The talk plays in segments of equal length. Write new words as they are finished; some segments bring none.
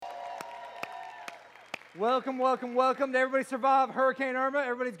Welcome, welcome, welcome. Did everybody survive Hurricane Irma?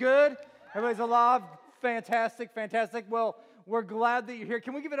 Everybody's good? Everybody's alive? Fantastic, fantastic. Well, we're glad that you're here.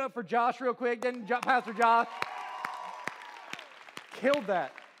 Can we give it up for Josh real quick? Didn't Pastor Josh? Killed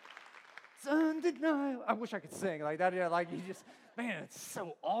that. It's undeniable. I wish I could sing like that. Yeah, like you just, man, it's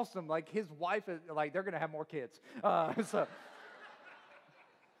so awesome. Like his wife is like, they're going to have more kids. So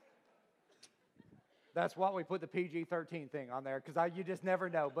that's why we put the PG-13 thing on there, because you just never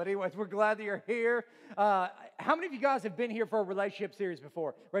know. But anyways, we're glad that you're here. How many of you guys have been here for a relationship series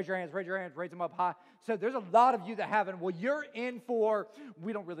before? Raise your hands, raise them up high. So there's a lot of you that haven't. Well, you're in for,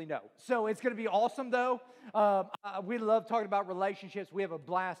 we don't really know. So it's going to be awesome, though. We love talking about relationships. We have a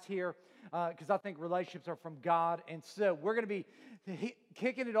blast here because I think relationships are from God. And so we're going to be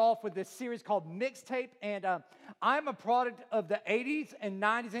kicking it off with this series called Mixtape. And I'm a product of the 80s and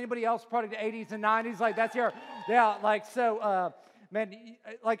 90s. Anybody else product of the 80s and 90s? Like, that's your, yeah, like, so, man,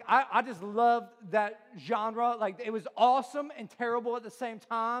 like, I just loved that genre. Like, it was awesome and terrible at the same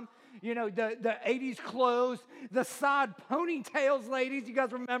time. You know, the 80s clothes, the side ponytails, ladies, you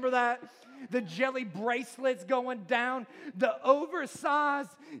guys remember that? The jelly bracelets going down, the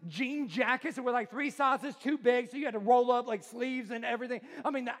oversized jean jackets that were like 3 sizes too big, so you had to roll up like sleeves and everything. I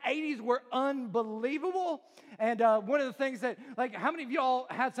mean, the 80s were unbelievable. And one of the things that, like, how many of y'all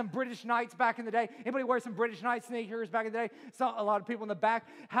had some British Knights back in the day? Anybody wear some British Knight sneakers back in the day? So, a lot of people in the back.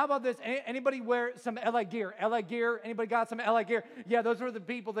 How about this? Anybody wear some LA Gear? LA Gear? Anybody got some LA Gear? Yeah, those were the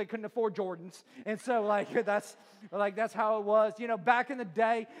people that couldn't afford Jordans. And so, that's how it was. You know, back in the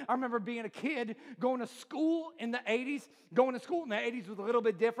day, I remember being a kid going to school in the 80s. Going to school in the 80s was a little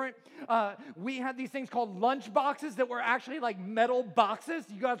bit different. We had these things called lunch boxes that were actually like metal boxes.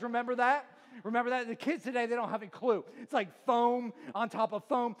 You guys remember that? Remember that? The kids today, they don't have a clue. It's like foam on top of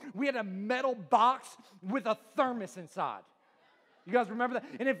foam. We had a metal box with a thermos inside. You guys remember that?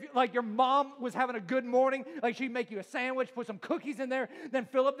 And if, like, your mom was having a good morning, like, she'd make you a sandwich, put some cookies in there, then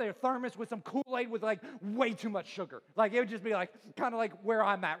fill up their thermos with some Kool-Aid with, like, way too much sugar. Like, it would just be, like, kind of like where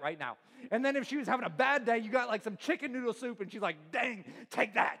I'm at right now. And then if she was having a bad day, you got, like, some chicken noodle soup, and she's like, dang,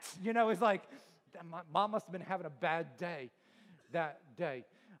 take that. You know, it's like, my mom must have been having a bad day that day.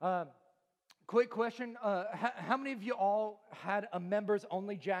 Quick question, how many of you all had a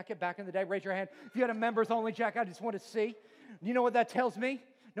members-only jacket back in the day? Raise your hand. If you had a members-only jacket, I just want to see. You know what that tells me? You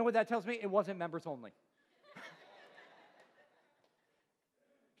know what that tells me? It wasn't members only.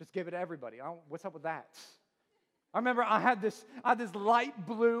 Just give it to everybody. What's up with that? I remember I had this light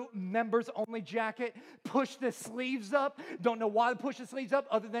blue members-only jacket. Push the sleeves up. Don't know why to push the sleeves up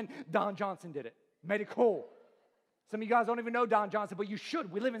other than Don Johnson did it. Made it cool. Some of you guys don't even know Don Johnson, but you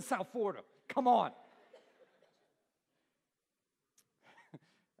should. We live in South Florida. Come on.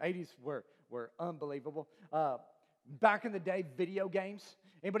 80s were unbelievable. Back in the day, video games.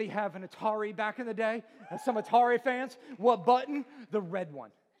 Anybody have an Atari back in the day? Some Atari fans? What button? The red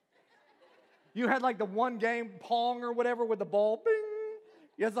one. You had like the one game, Pong or whatever, with the ball. Bing!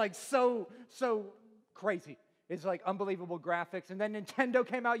 It's like so crazy. It's like unbelievable graphics. And then Nintendo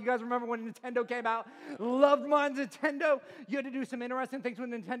came out. You guys remember when Nintendo came out? Loved my Nintendo. You had to do some interesting things with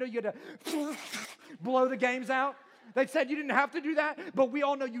Nintendo. You had to blow the games out. They said you didn't have to do that, but we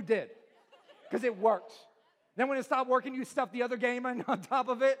all know you did because it worked. Then when it stopped working, you stuffed the other game on top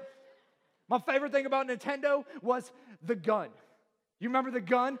of it. My favorite thing about Nintendo was the gun. You remember the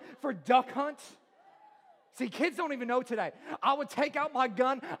gun for Duck Hunt? See, kids don't even know today. I would take out my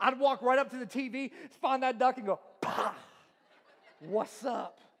gun. I'd walk right up to the TV, find that duck, and go, "Pah! What's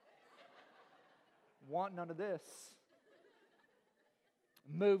up?" Want none of this.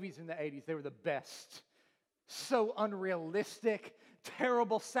 Movies in the 80s, they were the best. So unrealistic.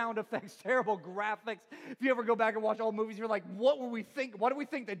 Terrible sound effects, terrible graphics. If you ever go back and watch old movies, you're like, what were we think? Why do we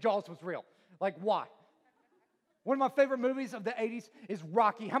think that Jaws was real? Like, why? One of my favorite movies of the 80s is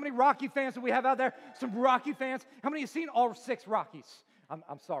Rocky. How many Rocky fans do we have out there? Some Rocky fans. How many have seen all 6 Rockies?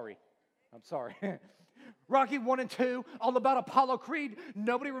 I'm sorry. Rocky 1 and 2, all about Apollo Creed.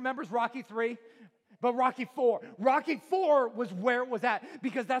 Nobody remembers Rocky 3, but Rocky 4. Rocky 4 was where it was at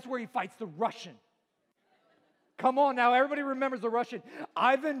because that's where he fights the Russian. Come on now, everybody remembers the Russian.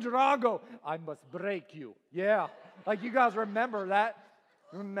 Ivan Drago, I must break you. Yeah, like you guys remember that.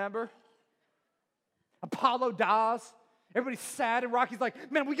 Remember? Apollo dies. Everybody's sad, and Rocky's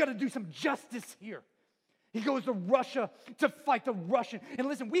like, man, we got to do some justice here. He goes to Russia to fight the Russian. And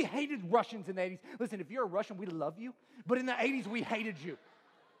listen, we hated Russians in the 80s. Listen, if you're a Russian, we love you. But in the 80s, we hated you.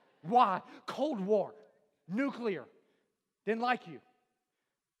 Why? Cold War. Nuclear. Didn't like you.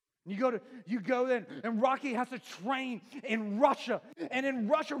 You go then, and Rocky has to train in Russia. And in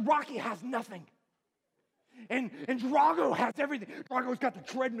Russia, Rocky has nothing. And Drago has everything. Drago's got the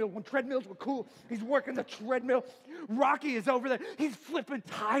treadmill. When treadmills were cool, he's working the treadmill. Rocky is over there. He's flipping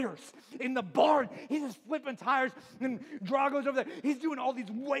tires in the barn. He's just flipping tires. And Drago's over there. He's doing all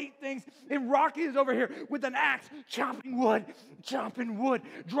these weight things. And Rocky is over here with an axe, chopping wood.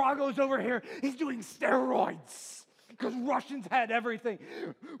 Drago's over here. He's doing steroids. Because Russians had everything.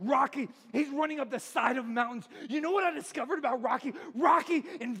 Rocky, he's running up the side of mountains. You know what I discovered about Rocky? Rocky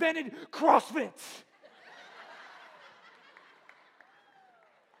invented CrossFit.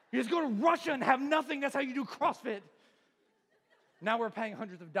 You just go to Russia and have nothing. That's how you do CrossFit. Now we're paying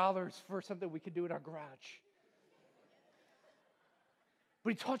hundreds of dollars for something we could do in our garage.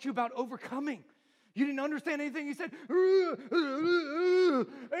 But he taught you about overcoming. You didn't understand anything. He said,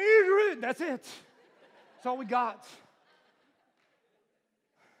 Adrian. That's it. That's all we got.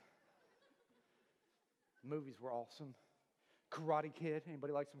 Movies were awesome. Karate Kid.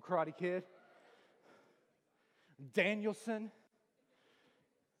 Anybody like some Karate Kid? Danielson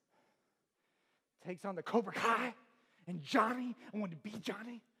takes on the Cobra Kai, and Johnny, I wanted to be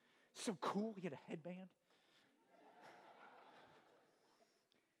Johnny. So cool, he had a headband.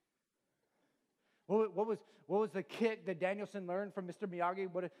 What was the kick that Danielson learned from Mr. Miyagi?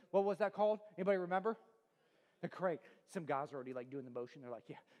 What was that called? Anybody remember? The crate. Some guys are already like doing the motion. They're like,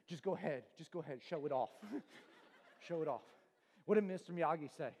 yeah, just go ahead, show it off. Show it off. What did Mr. Miyagi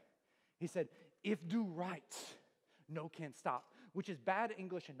say? He said, if do right, no can stop, which is bad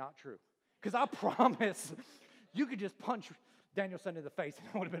English and not true. Because I promise you could just punch Danielson in the face and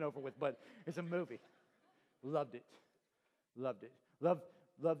it would have been over with, but it's a movie. Loved it. Loved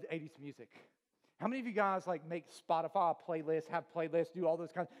 80s music. How many of you guys like make Spotify playlists, have playlists, do all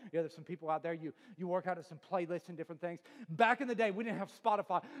those kinds? Yeah, there's some people out there, you work out of some playlists and different things. Back in the day, we didn't have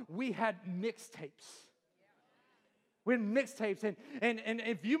Spotify. We had mixtapes. We had mixtapes, and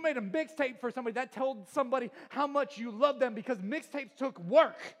if you made a mixtape for somebody, that told somebody how much you loved them because mixtapes took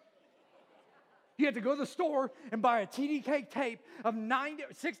work. You had to go to the store and buy a TDK tape of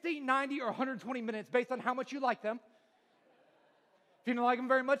 60, 90, or 120 minutes based on how much you like them. If you didn't like them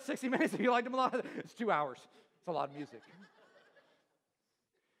very much, 60 minutes. If you liked them a lot, it's 2 hours. It's a lot of music.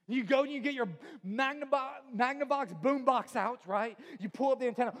 You go and you get your Magnavox boombox out, right? You pull up the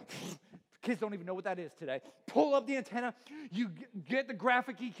antenna. Kids don't even know what that is today. Pull up the antenna. You get the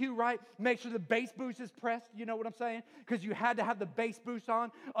graphic EQ right. Make sure the bass boost is pressed. You know what I'm saying? Because you had to have the bass boost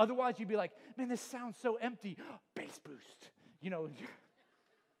on. Otherwise, you'd be like, man, this sounds so empty. Bass boost. You know.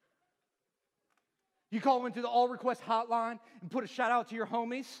 You call into the all request hotline and put a shout out to your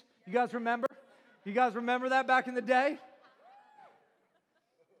homies. You guys remember? You guys remember that back in the day?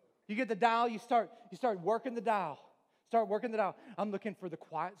 You get the dial. You start working the dial. Start working the dial. I'm looking for the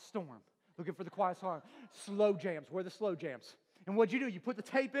quiet storm. Looking for the quiet storm. Slow jams. Where are the slow jams? And what'd you do? You put the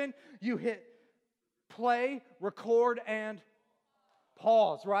tape in. You hit play, record, and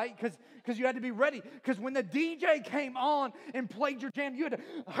pause, right? Because you had to be ready. Because when the DJ came on and played your jam, you had to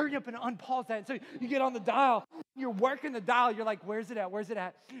hurry up and unpause that. And so you get on the dial. You're working the dial. You're like, where's it at? Where's it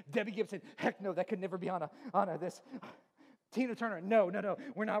at? Debbie Gibson. Heck no, that could never be on this. Tina Turner. No.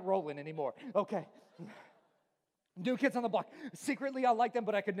 We're not rolling anymore. Okay. New Kids on the Block. Secretly, I like them,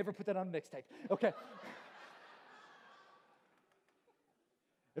 but I could never put that on a mixtape. Okay.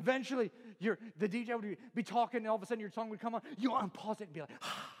 Eventually, the DJ would be talking, and all of a sudden your song would come on. You unpause it and be like,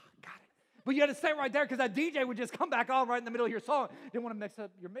 got it. But you had to stay right there because that DJ would just come back on right in the middle of your song. Didn't want to mix up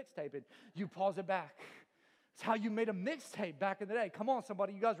your mixtape, and you pause it back. It's how you made a mixtape back in the day. Come on,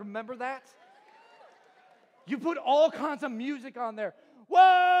 somebody. You guys remember that? You put all kinds of music on there.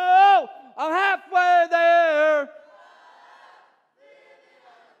 Whoa! I'm halfway there.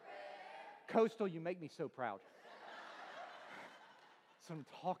 Coastal, you make me so proud. That's what I'm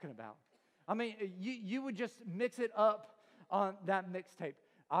talking about. I mean, you would just mix it up on that mixtape.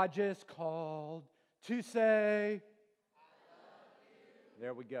 I just called to say.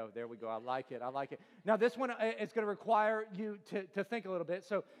 There we go. I like it. Now, this one is going to require you to think a little bit.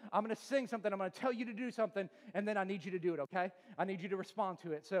 So I'm going to sing something. I'm going to tell you to do something, and then I need you to do it, okay? I need you to respond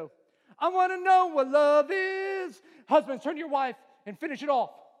to it. So I want to know what love is. Husbands, turn to your wife and finish it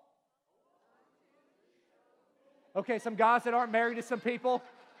off. Okay, some guys that aren't married to some people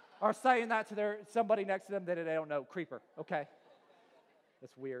are saying that to somebody next to them that they don't know. Creeper, okay?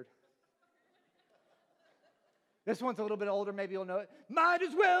 That's weird. This one's a little bit older. Maybe you'll know it. Might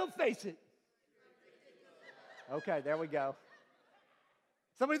as well face it. Okay, there we go.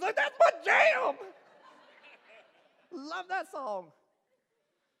 Somebody's like, that's my jam. Love that song.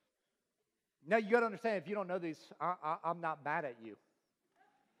 Now, you got to understand, if you don't know these, I'm not mad at you.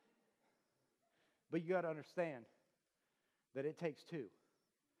 But you got to understand that it takes two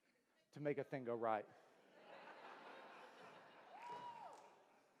to make a thing go right.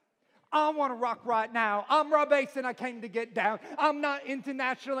 I want to rock right now. I'm Rob Bass and I came to get down. I'm not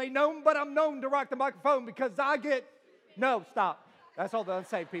internationally known, but I'm known to rock the microphone because I get... No, stop. That's all the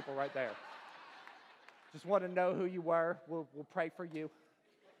unsaved people right there. Just want to know who you were. We'll pray for you.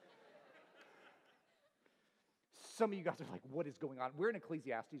 Some of you guys are like, what is going on? We're in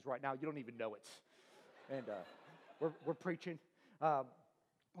Ecclesiastes right now. You don't even know it. And we're preaching. We're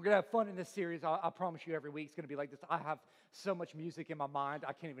going to have fun in this series. I promise you every week it's going to be like this. I have so much music in my mind.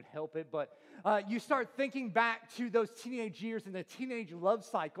 I can't even help it. But you start thinking back to those teenage years and the teenage love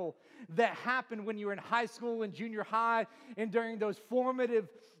cycle that happened when you were in high school and junior high and during those formative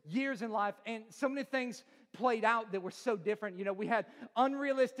years in life. And so many things played out that were so different. You know, we had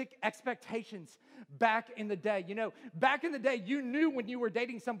unrealistic expectations back in the day. You know, back in the day, you knew when you were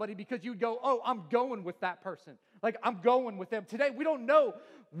dating somebody because you'd go, oh, I'm going with that person. Like, I'm going with them. Today, we don't know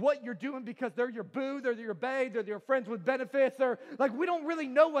what you're doing because they're your boo, they're your bae, they're your friends with benefits. They're, like, we don't really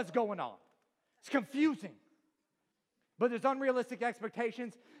know what's going on. It's confusing. But there's unrealistic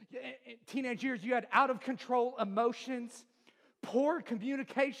expectations. In teenage years, you had out-of-control emotions, poor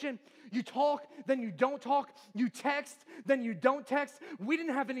communication. You talk, then you don't talk. You text, then you don't text. We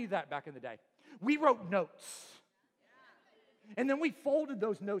didn't have any of that back in the day. We wrote notes. And then we folded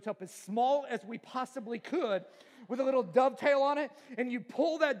those notes up as small as we possibly could with a little dovetail on it. And you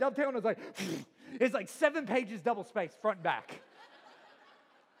pull that dovetail and it's like 7 pages double spaced, front and back.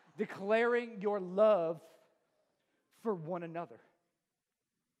 Declaring your love for one another.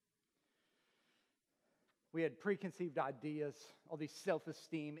 We had preconceived ideas, all these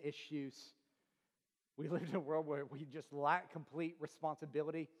self-esteem issues. We lived in a world where we just lack complete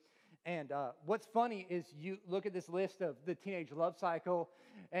responsibility. And what's funny is you look at this list of the teenage love cycle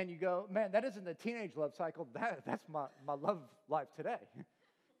and you go, man, that isn't the teenage love cycle. That's my love life today.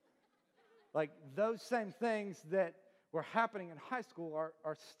 Like those same things that were happening in high school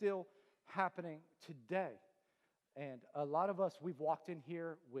are still happening today. And a lot of us, we've walked in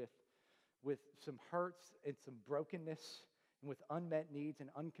here with some hurts and some brokenness and with unmet needs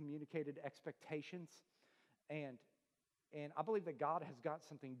and uncommunicated expectations. And I believe that God has got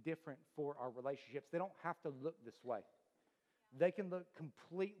something different for our relationships. They don't have to look this way. They can look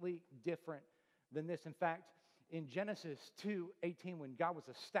completely different than this. In fact, in Genesis 2:18, when God was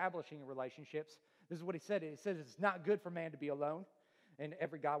establishing relationships, this is what he said. He said, it's not good for man to be alone. And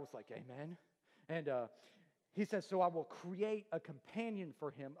every guy was like, amen. And he says, so I will create a companion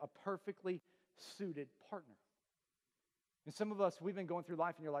for him, a perfectly suited partner. And some of us, we've been going through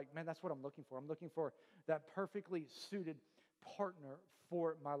life and you're like, man, that's what I'm looking for. I'm looking for that perfectly suited partner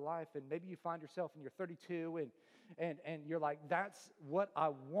for my life. And maybe you find yourself and you're 32 and you're like, that's what I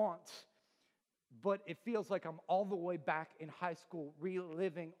want. But it feels like I'm all the way back in high school,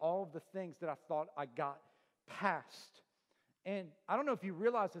 reliving all of the things that I thought I got past. And I don't know if you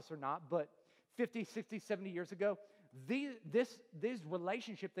realize this or not, but 50, 60, 70 years ago, these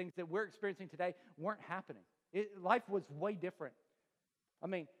relationship things that we're experiencing today weren't happening. Life was way different. I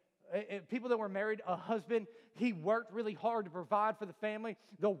mean, people that were married, a husband, he worked really hard to provide for the family.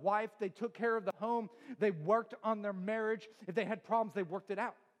 The wife, they took care of the home. They worked on their marriage. If they had problems, they worked it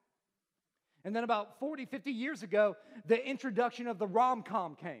out. And then about 40, 50 years ago, the introduction of the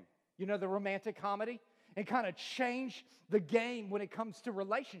rom-com came. You know, the romantic comedy. And kind of changed the game when it comes to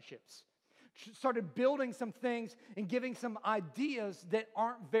relationships. Started building some things and giving some ideas that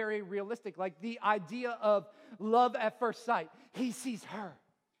aren't very realistic. Like the idea of love at first sight. He sees her.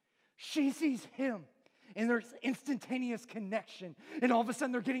 She sees him. And there's instantaneous connection. And all of a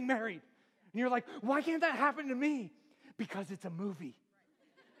sudden they're getting married. And you're like, why can't that happen to me? Because it's a movie.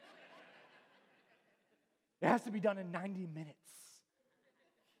 It has to be done in 90 minutes.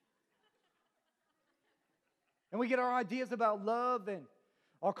 And we get our ideas about love and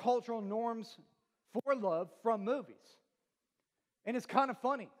our cultural norms for love from movies. And it's kind of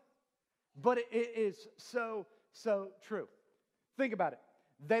funny, but it is so true. Think about it.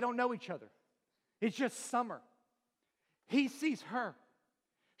 They don't know each other. It's just summer. He sees her.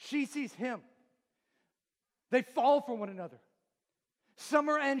 She sees him. They fall for one another.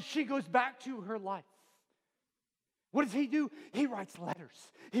 Summer ends, she goes back to her life. What does he do? He writes letters.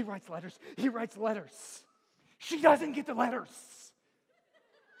 He writes letters. He writes letters. She doesn't get the letters.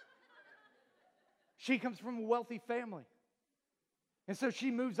 She comes from a wealthy family. And so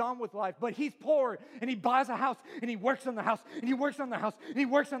she moves on with life. But he's poor, and he buys a house, and he works on the house, and he works on the house, and he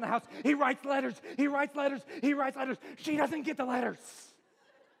works on the house. He writes letters. He writes letters. He writes letters. She doesn't get the letters.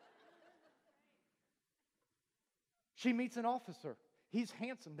 She meets an officer. He's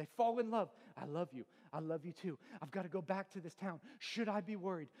handsome. They fall in love. I love you. I love you too. I've got to go back to this town. Should I be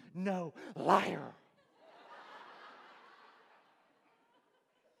worried? No. Liar.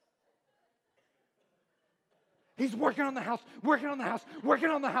 He's working on the house, working on the house, working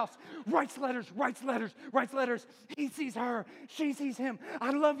on the house. Writes letters, writes letters, writes letters. He sees her. She sees him.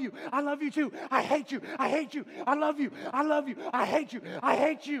 I love you. I love you too. I hate you. I hate you. I love you. I love you. I hate you. I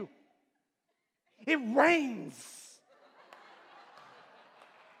hate you. It rains.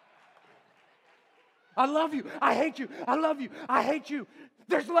 I love you. I hate you. I love you. I hate you.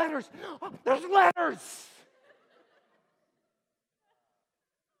 There's letters. There's letters.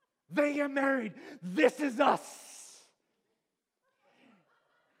 They get married. This is us.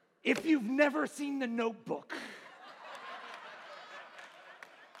 If you've never seen The Notebook,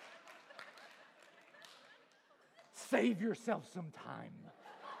 save yourself some time.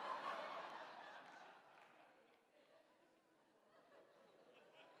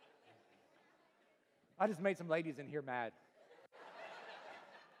 I just made some ladies in here mad.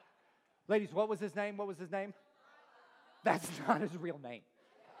 Ladies, what was his name? What was his name? That's not his real name.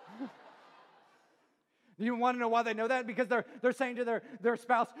 You want to know why they know that? Because they're saying to their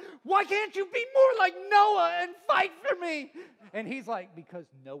spouse, why can't you be more like Noah and fight for me? And he's like, because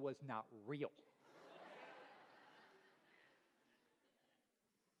Noah's not real.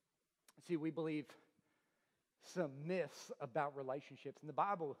 See, we believe some myths about relationships. And the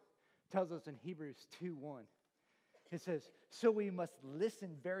Bible tells us in Hebrews 2:1, it says, so we must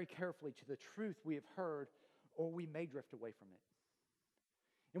listen very carefully to the truth we have heard, or we may drift away from it.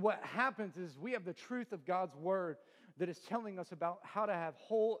 And what happens is we have the truth of God's word that is telling us about how to have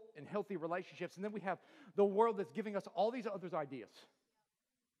whole and healthy relationships. And then we have the world that's giving us all these other ideas.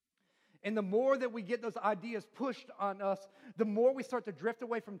 And the more that we get those ideas pushed on us, the more we start to drift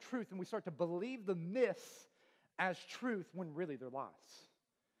away from truth and we start to believe the myths as truth when really they're lies.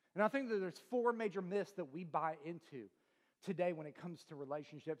 And I think that there's 4 major myths that we buy into today when it comes to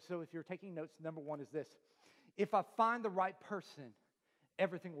relationships. So if you're taking notes, number 1 is this. If I find the right person,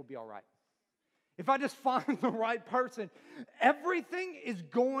 everything will be all right. If I just find the right person, everything is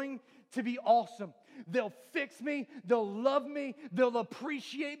going to be awesome. They'll fix me, they'll love me, they'll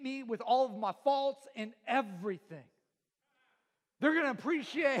appreciate me with all of my faults and everything. They're going to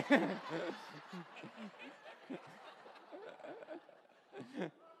appreciate.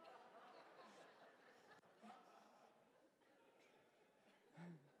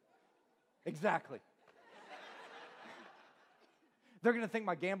 Exactly. They're going to think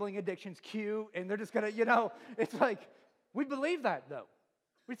my gambling addiction's cute, and they're just going to, it's like, we believe that, though.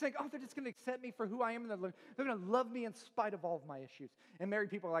 We think, oh, they're just going to accept me for who I am, and they're going to love me in spite of all of my issues. And married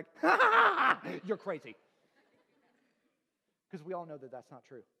people are like, ha, ha, ha, you're crazy. Because we all know that that's not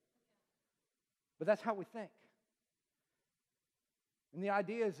true. But that's how we think. And the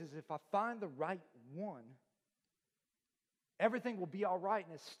idea is if I find the right one, everything will be all right,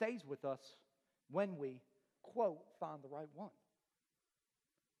 and it stays with us when we, quote, find the right one.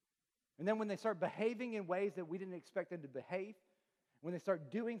 And then when they start behaving in ways that we didn't expect them to behave, when they start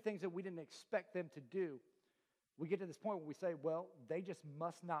doing things that we didn't expect them to do, we get to this point where we say, well, they just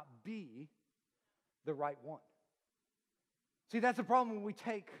must not be the right one. See, that's the problem when we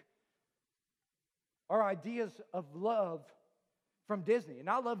take our ideas of love from Disney. And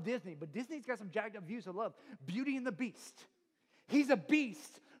I love Disney, but Disney's got some jacked up views of love. Beauty and the Beast. He's a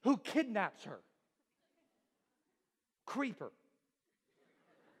beast who kidnaps her. Creeper.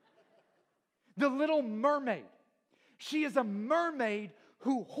 The Little Mermaid. She is a mermaid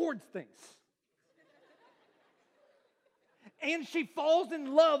who hoards things. And she falls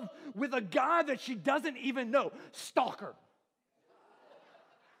in love with a guy that she doesn't even know. Stalker.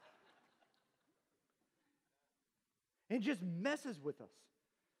 It just messes with us.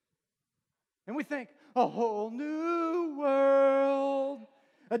 And we think, a whole new world,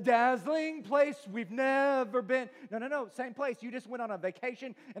 a dazzling place we've never been. No, same place. You just went on a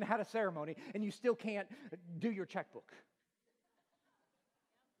vacation and had a ceremony, and you still can't do your checkbook.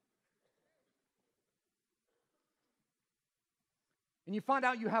 And you find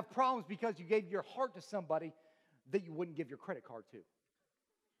out you have problems because you gave your heart to somebody that you wouldn't give your credit card to.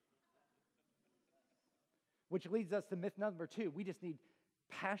 Which leads us to myth number 2. We just need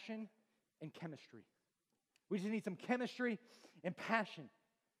passion and chemistry. We just need some chemistry and passion.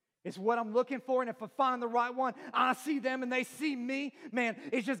 It's what I'm looking for, and if I find the right one, I see them and they see me, man,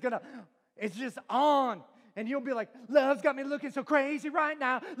 it's just on. And you'll be like, love's got me looking so crazy right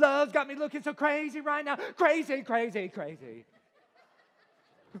now. Love's got me looking so crazy right now. Crazy, crazy, crazy.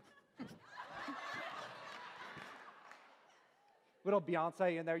 Little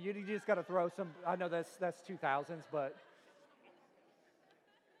Beyonce in there. You just got to throw some, I know that's 2000s, but.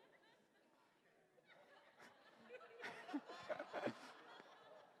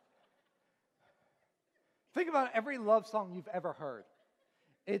 Think about every love song you've ever heard.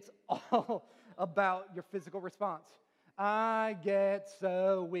 It's all about your physical response. I get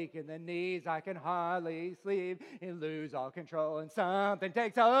so weak in the knees, I can hardly sleep and lose all control, and something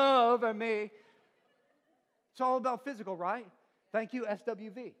takes over me. It's all about physical, right? Thank you,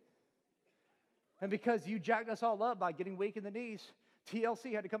 SWV. And because you jacked us all up by getting weak in the knees,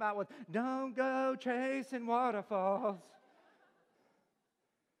 TLC had to come out with, don't go chasing waterfalls.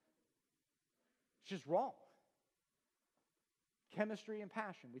 It's just wrong. Chemistry and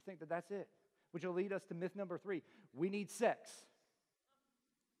passion, we think that that's it. Which will lead us to myth number 3. We need sex.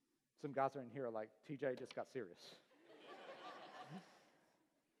 Some guys are in here like, TJ just got serious.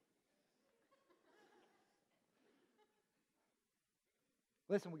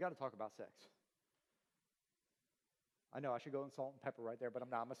 Listen, we got to talk about sex. I know I should go in salt and pepper right there, but I'm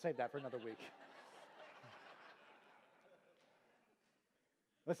not. I'm going to save that for another week.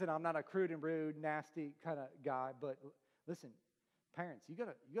 Listen, I'm not a crude and rude, nasty kind of guy, but listen, parents, you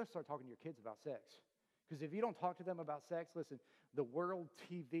gotta start talking to your kids about sex. Because if you don't talk to them about sex, listen, the world,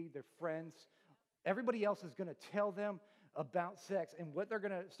 TV, their friends, everybody else is going to tell them about sex. And what they're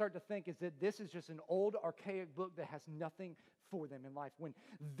going to start to think is that this is just an old, archaic book that has nothing for them in life, when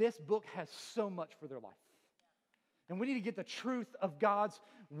this book has so much for their life. And we need to get the truth of God's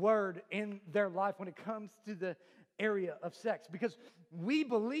word in their life when it comes to the area of sex, because we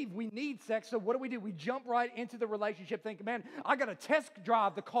believe we need sex. So what do? We jump right into the relationship thinking, man, I got to test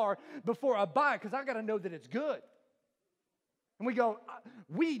drive the car before I buy it because I got to know that it's good. And we go,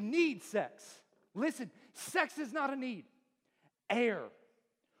 we need sex. Listen, sex is not a need. Air,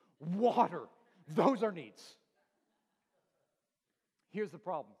 water, those are needs. Here's the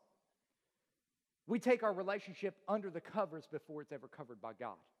problem. We take our relationship under the covers before it's ever covered by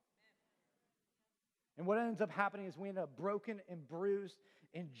God. And what ends up happening is we end up broken and bruised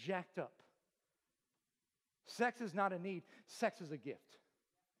and jacked up. Sex is not a need. Sex is a gift.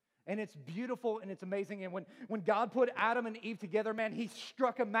 And it's beautiful and it's amazing. And when God put Adam and Eve together, man, he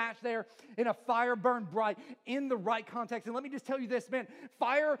struck a match there, and a fire burned bright in the right context. And let me just tell you this, man,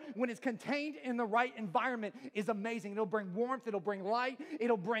 fire, when it's contained in the right environment, is amazing. It'll bring warmth, it'll bring light,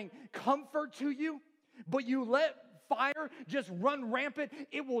 it'll bring comfort to you. But you let fire just run rampant,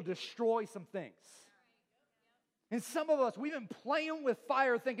 it will destroy some things. And some of us, we've been playing with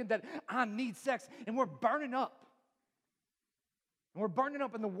fire thinking that I need sex, and we're burning up. And we're burning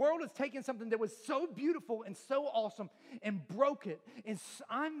up, and the world has taken something that was so beautiful and so awesome and broke it. And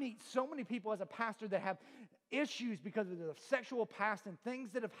I meet so many people as a pastor that have issues because of the sexual past and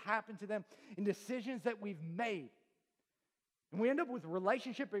things that have happened to them and decisions that we've made. And we end up with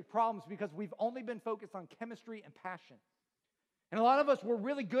relationship problems because we've only been focused on chemistry and passion. And a lot of us, we're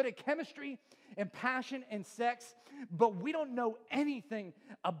really good at chemistry and passion and sex, but we don't know anything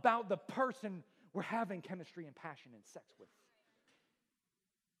about the person we're having chemistry and passion and sex with.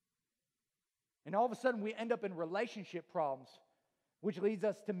 And all of a sudden, we end up in relationship problems, which leads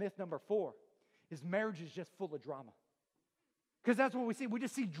us to myth number 4, is marriage is just full of drama. Because that's what we see. We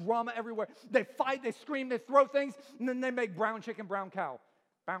just see drama everywhere. They fight, they scream, they throw things, and then they make brown chicken, brown cow.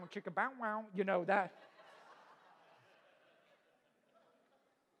 Brown chicken, brown wow. You know that.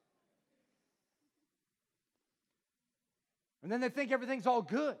 And then they think everything's all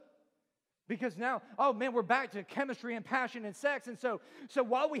good. Because now, oh man, we're back to chemistry and passion and sex. And so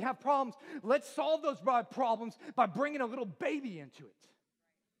while we have problems, let's solve those problems by bringing a little baby into it.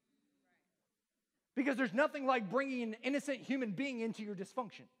 Because there's nothing like bringing an innocent human being into your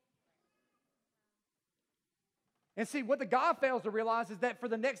dysfunction. And see, what the guy fails to realize is that for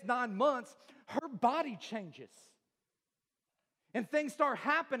the next 9 months, her body changes. And things start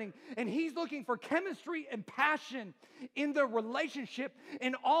happening, and he's looking for chemistry and passion in their relationship,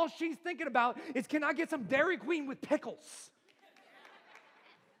 and all she's thinking about is, can I get some Dairy Queen with pickles?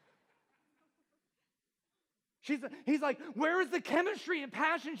 He's like, where is the chemistry and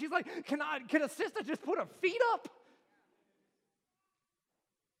passion? She's like, can a sister just put her feet up?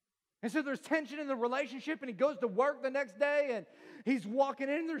 And so there's tension in the relationship, and he goes to work the next day, and he's walking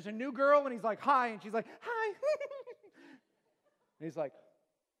in, there's a new girl, and he's like, hi, and she's like, hi. And he's like,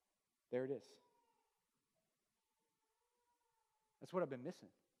 there it is. That's what I've been missing.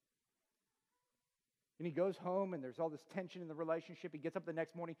 And he goes home, and there's all this tension in the relationship. He gets up the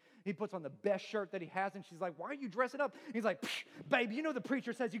next morning. He puts on the best shirt that he has, and she's like, why are you dressing up? And he's like, babe, you know the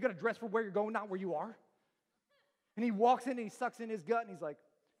preacher says you got to dress for where you're going, not where you are. And he walks in, and he sucks in his gut, and he's like,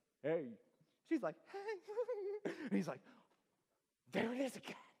 hey. She's like, hey. And he's like, there it is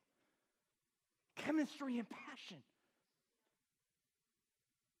again. Chemistry and passion.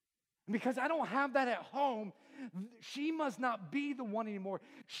 Because I don't have that at home, she must not be the one anymore.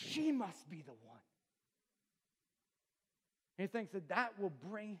 She must be the one. And he thinks that will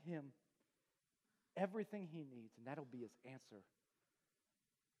bring him everything he needs, and that'll be his answer.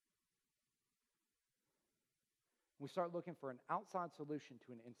 We start looking for an outside solution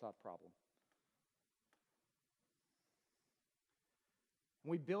to an inside problem.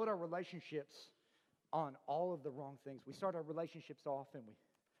 We build our relationships on all of the wrong things. We start our relationships off and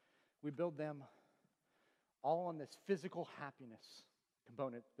we build them all on this physical happiness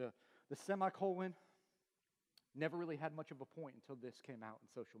component. The semicolon never really had much of a point until this came out in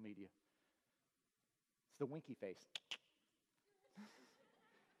social media. It's the winky face.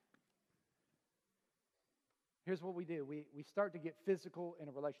 Here's what we do. We start to get physical in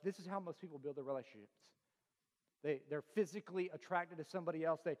a relationship. This is how most people build their relationships. They're physically attracted to somebody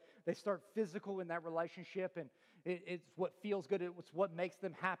else. They start physical in that relationship, and it's what feels good. It's what makes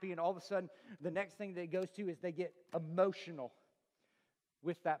them happy. And all of a sudden, the next thing that it goes to is they get emotional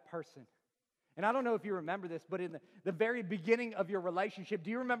with that person. And I don't know if you remember this, but in the very beginning of your relationship,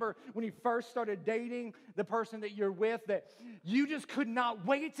 do you remember when you first started dating the person that you're with, that you just could not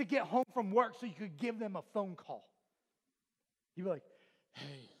wait to get home from work so you could give them a phone call? You'd be like,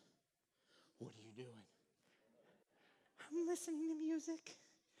 hey, what are you doing? I'm listening to music.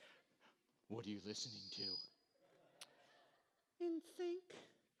 What are you listening to? NSYNC.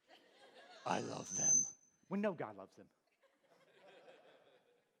 I love them. When no guy loves them.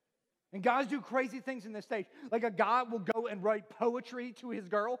 And guys do crazy things in this stage. Like a guy will go and write poetry to his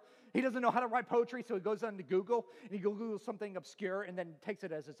girl. He doesn't know how to write poetry, so he goes onto Google, and he Googles something obscure and then takes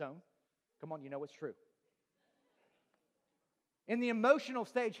it as his own. Come on, you know it's true. In the emotional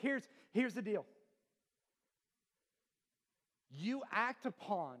stage, here's the deal. You act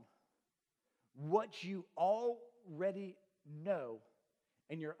upon what you already know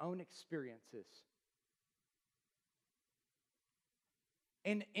in your own experiences.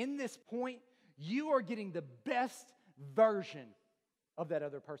 And in this point, you are getting the best version of that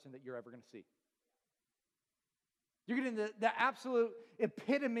other person that you're ever going to see. You're getting the absolute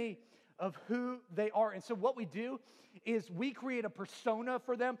epitome of who they are. And so what we do is we create a persona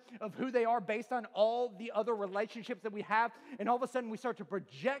for them of who they are based on all the other relationships that we have. And all of a sudden, we start to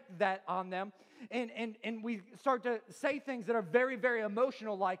project that on them. And we start to say things that are very, very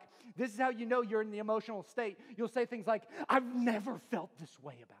emotional, like, this is how you know you're in the emotional state. You'll say things like, I've never felt this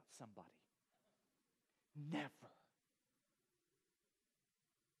way about somebody. Never.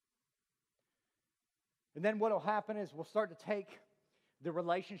 And then what will happen is we'll start to take the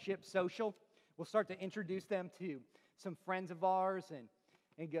relationship social. We'll start to introduce them to some friends of ours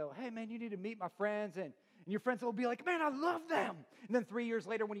and go, hey, man, you need to meet my friends. And your friends will be like, man, I love them. And then 3 years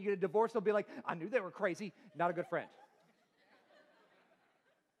later, when you get a divorce, they'll be like, I knew they were crazy. Not a good friend.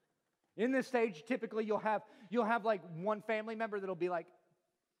 In this stage, typically you'll have like one family member that'll be like,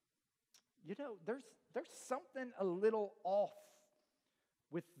 you know, there's something a little off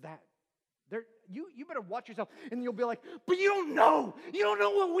with that. You better watch yourself. And you'll be like, but you don't know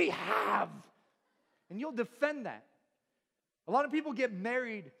what we have. And you'll defend that. A lot of people get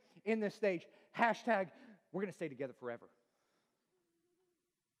married in this stage. Hashtag, we're going to stay together forever.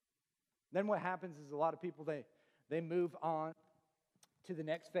 Then what happens is a lot of people, they move on to the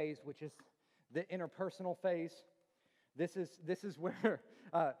next phase, which is the interpersonal phase. This is where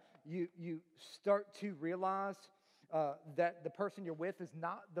you start to realize that the person you're with is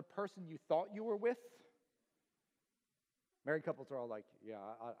not the person you thought you were with. Married couples are all like, yeah,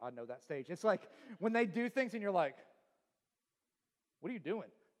 I know that stage. It's like when they do things and you're like, what are you doing?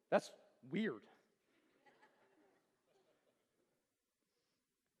 That's weird.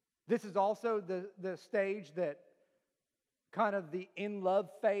 This is also the stage that kind of the in-love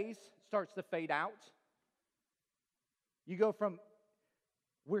phase starts to fade out. You go from,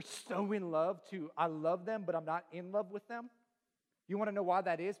 we're so in love to, I love them, but I'm not in love with them. You want to know why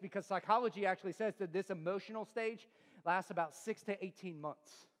that is? Because psychology actually says that this emotional stage lasts about 6 to 18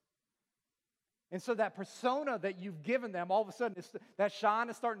 months. And so that persona that you've given them, all of a sudden, that shine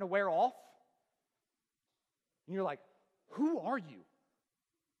is starting to wear off. And you're like, who are you?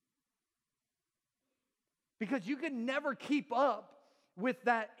 Because you can never keep up with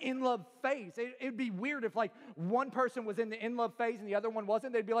that in-love phase. It'd be weird if like one person was in the in-love phase and the other one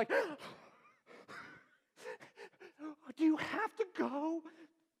wasn't. They'd be like, do you have to go?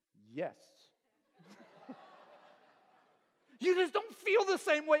 Yes. You just don't feel the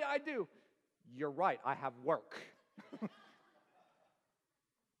same way I do. You're right, I have work.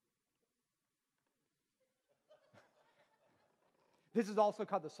 This is also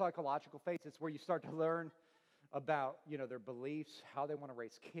called the psychological phase. It's where you start to learn about, their beliefs, how they want to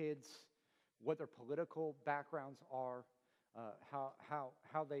raise kids, what their political backgrounds are,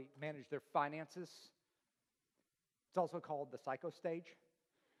 how they manage their finances. It's also called the psycho stage.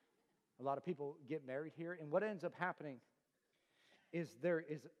 A lot of people get married here, and what ends up happening is there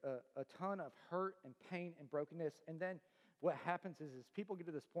is a ton of hurt and pain and brokenness, and then what happens is people get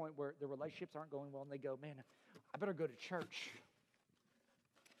to this point where their relationships aren't going well, and they go, man, I better go to church.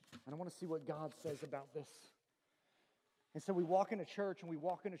 And I want to see what God says about this. And so we walk into church, and we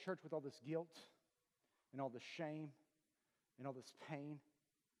walk into church with all this guilt and all this shame and all this pain.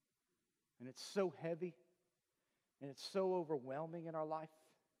 And it's so heavy, and it's so overwhelming in our life.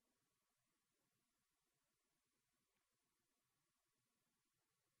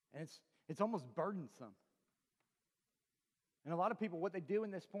 And it's almost burdensome. And a lot of people, what they do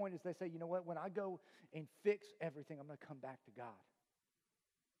in this point is they say, you know what, when I go and fix everything, I'm going to come back to God.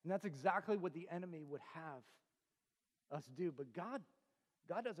 And that's exactly what the enemy would have us do. But God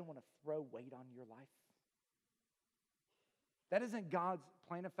doesn't want to throw weight on your life. That isn't God's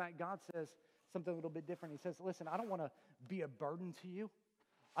plan. In fact, God says something a little bit different. He says, listen, I don't want to be a burden to you.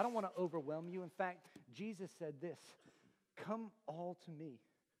 I don't want to overwhelm you. In fact, Jesus said this, come all to me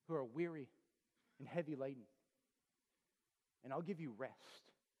who are weary and heavy laden, and I'll give you rest.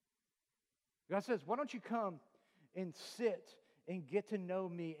 God says, why don't you come and sit and get to know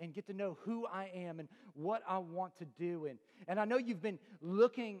me and get to know who I am and what I want to do. And I know you've been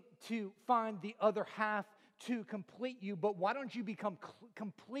looking to find the other half to complete you, but why don't you become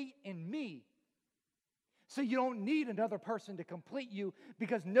complete in me? So you don't need another person to complete you,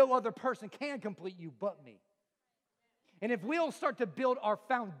 because no other person can complete you but me. And if we'll start to build our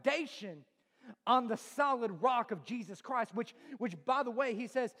foundation on the solid rock of Jesus Christ, which by the way, he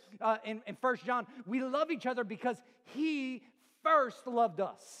says in 1 John, we love each other because he first loved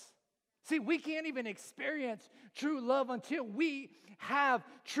us. See, we can't even experience true love until we have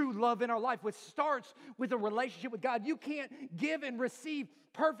true love in our life, which starts with a relationship with God. You can't give and receive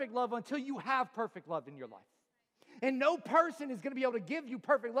perfect love until you have perfect love in your life. And no person is going to be able to give you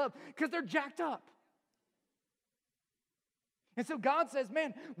perfect love because they're jacked up. And so God says,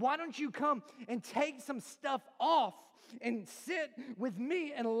 man, why don't you come and take some stuff off and sit with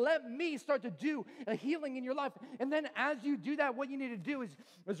me and let me start to do a healing in your life. And then as you do that, what you need to do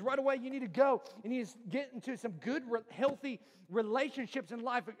is right away you need to go and you need to get into some good, healthy relationships in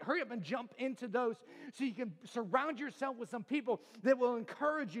life. Hurry up and jump into those so you can surround yourself with some people that will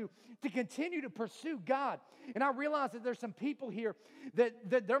encourage you to continue to pursue God. And I realize that there's some people here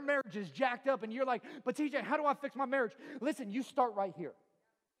that their marriage is jacked up, and you're like, but TJ, how do I fix my marriage? Listen, you start right here.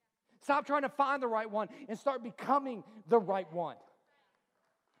 Stop trying to find the right one and start becoming the right one.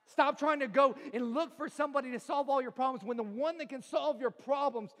 Stop trying to go and look for somebody to solve all your problems when the one that can solve your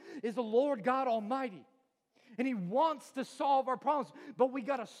problems is the Lord God Almighty. And He wants to solve our problems, but we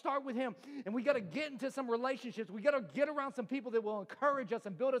got to start with Him, and we got to get into some relationships. We got to get around some people that will encourage us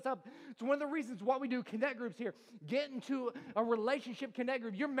and build us up. It's one of the reasons why we do connect groups here. Get into a relationship connect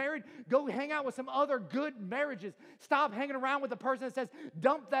group. You're married, go hang out with some other good marriages. Stop hanging around with a person that says,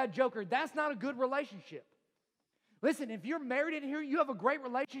 dump that joker. That's not a good relationship. Listen, if you're married in here, you have a great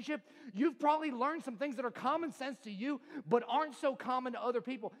relationship, you've probably learned some things that are common sense to you, but aren't so common to other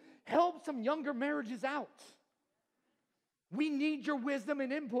people. Help some younger marriages out. We need your wisdom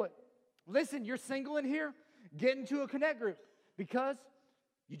and input. Listen, you're single in here, get into a connect group because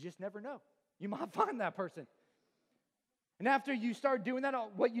you just never know. You might find that person. And after you start doing that,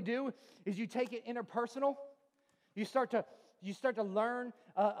 what you do is you take it interpersonal. You start to learn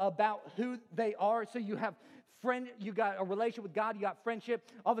about who they are. So you have you got a relationship with God, you got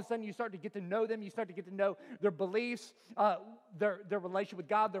friendship. All of a sudden you start to get to know them. You start to get to know their beliefs, their relationship with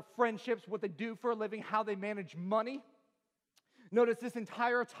God, their friendships, what they do for a living, how they manage money. Notice this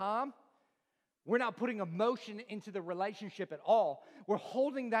entire time, we're not putting emotion into the relationship at all. We're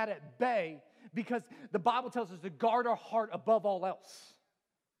holding that at bay because the Bible tells us to guard our heart above all else.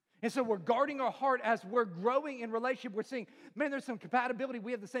 And so we're guarding our heart as we're growing in relationship. We're seeing, man, there's some compatibility.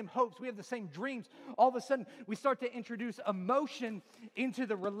 We have the same hopes. We have the same dreams. All of a sudden, we start to introduce emotion into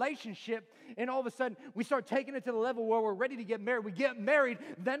the relationship. And all of a sudden, we start taking it to the level where we're ready to get married. We get married,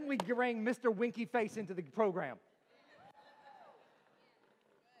 then we bring Mr. Winky Face into the program.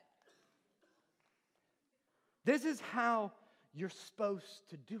 This is how you're supposed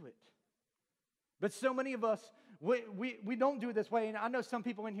to do it. But so many of us, we don't do it this way. And I know some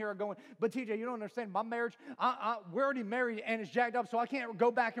people in here are going, but TJ, you don't understand. My marriage, we're already married and it's jacked up, so I can't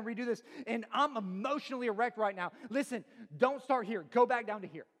go back and redo this. And I'm emotionally wrecked right now. Listen, don't start here. Go back down to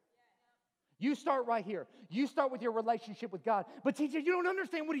here. You start right here. You start with your relationship with God. But TJ, you don't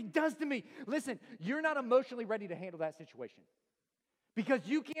understand what He does to me. Listen, you're not emotionally ready to handle that situation. Because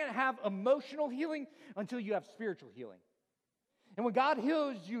you can't have emotional healing until you have spiritual healing. And when God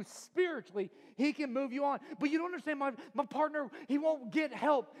heals you spiritually, He can move you on. But you don't understand, my partner, he won't get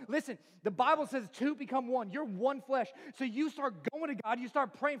help. Listen, the Bible says two become one. You're one flesh. So you start going to God, you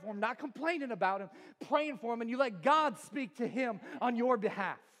start praying for Him, not complaining about Him, praying for Him, and you let God speak to Him on your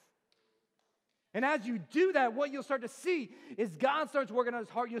behalf. And as you do that, what you'll start to see is God starts working on his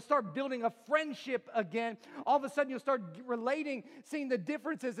heart. You'll start building a friendship again. All of a sudden, you'll start relating, seeing the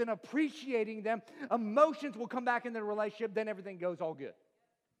differences and appreciating them. Emotions will come back in the relationship. Then everything goes all good.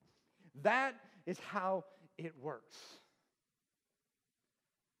 That is how it works.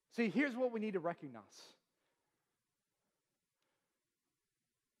 See, here's what we need to recognize.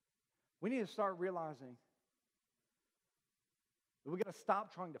 We need to start realizing that we've got to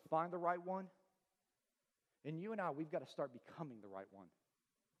stop trying to find the right one. And you and I, we've got to start becoming the right one.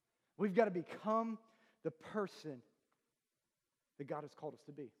 We've got to become the person that God has called us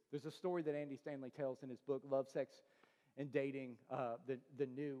to be. There's a story that Andy Stanley tells in his book, Love, Sex, and Dating, the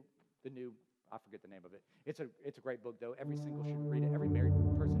new, I forget the name of it. It's a great book, though. Every single should read it. Every married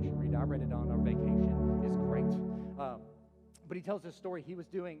person should read it. I read it on our vacation. It's great. But he tells this story. He was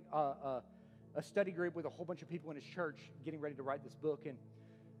doing a study group with a whole bunch of people in his church getting ready to write this book, and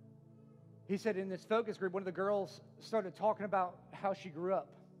he said in this focus group, one of the girls started talking about how she grew up.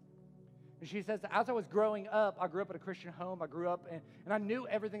 And she says, as I was growing up, I grew up in a Christian home. I grew up, and I knew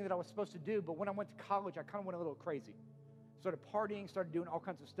everything that I was supposed to do. But when I went to college, I kind of went a little crazy. Started partying, started doing all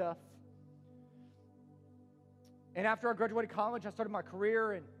kinds of stuff. And after I graduated college, I started my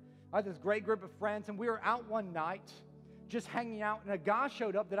career, and I had this great group of friends. And we were out one night just hanging out, and a guy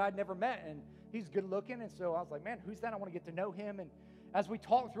showed up that I'd never met. And he's good looking, and so I was like, man, who's that? I want to get to know him. And as we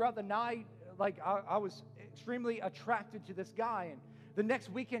talked throughout the night, I was extremely attracted to this guy. And the next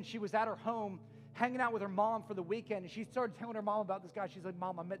weekend, she was at her home hanging out with her mom for the weekend. And she started telling her mom about this guy. She's like,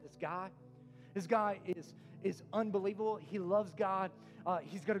 Mom, I met this guy. This guy is unbelievable. He loves God.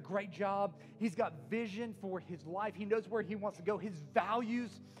 He's got a great job. He's got vision for his life. He knows where he wants to go. His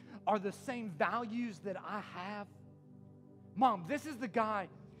values are the same values that I have. Mom, this is the guy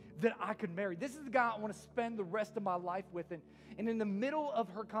that I could marry. This is the guy I want to spend the rest of my life with. And in the middle of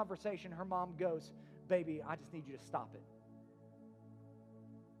her conversation, her mom goes, baby, I just need you to stop it.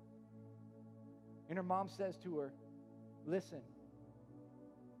 And her mom says to her, listen,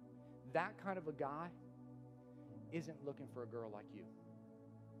 that kind of a guy isn't looking for a girl like you.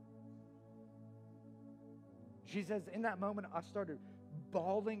 She says, in that moment, I started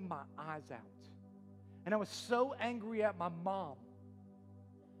bawling my eyes out. And I was so angry at my mom.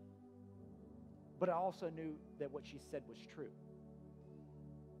 But I also knew that what she said was true.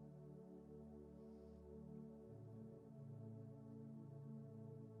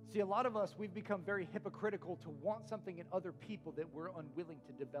 See, a lot of us, we've become very hypocritical to want something in other people that we're unwilling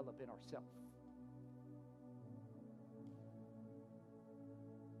to develop in ourselves.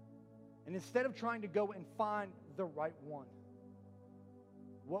 And instead of trying to go and find the right one,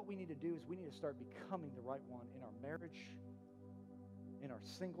 what we need to do is we need to start becoming the right one in our marriage, in our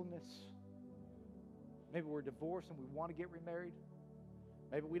singleness. Maybe we're divorced and we want to get remarried.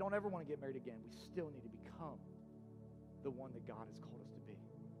 Maybe we don't ever want to get married again. We still need to become the one that God has called us to be.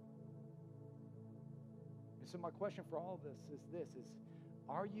 And so my question for all of us is this,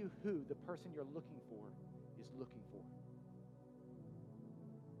 are you who the person you're looking for is looking for?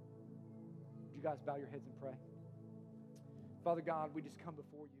 Would you guys bow your heads and pray? Father God, we just come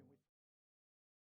before you.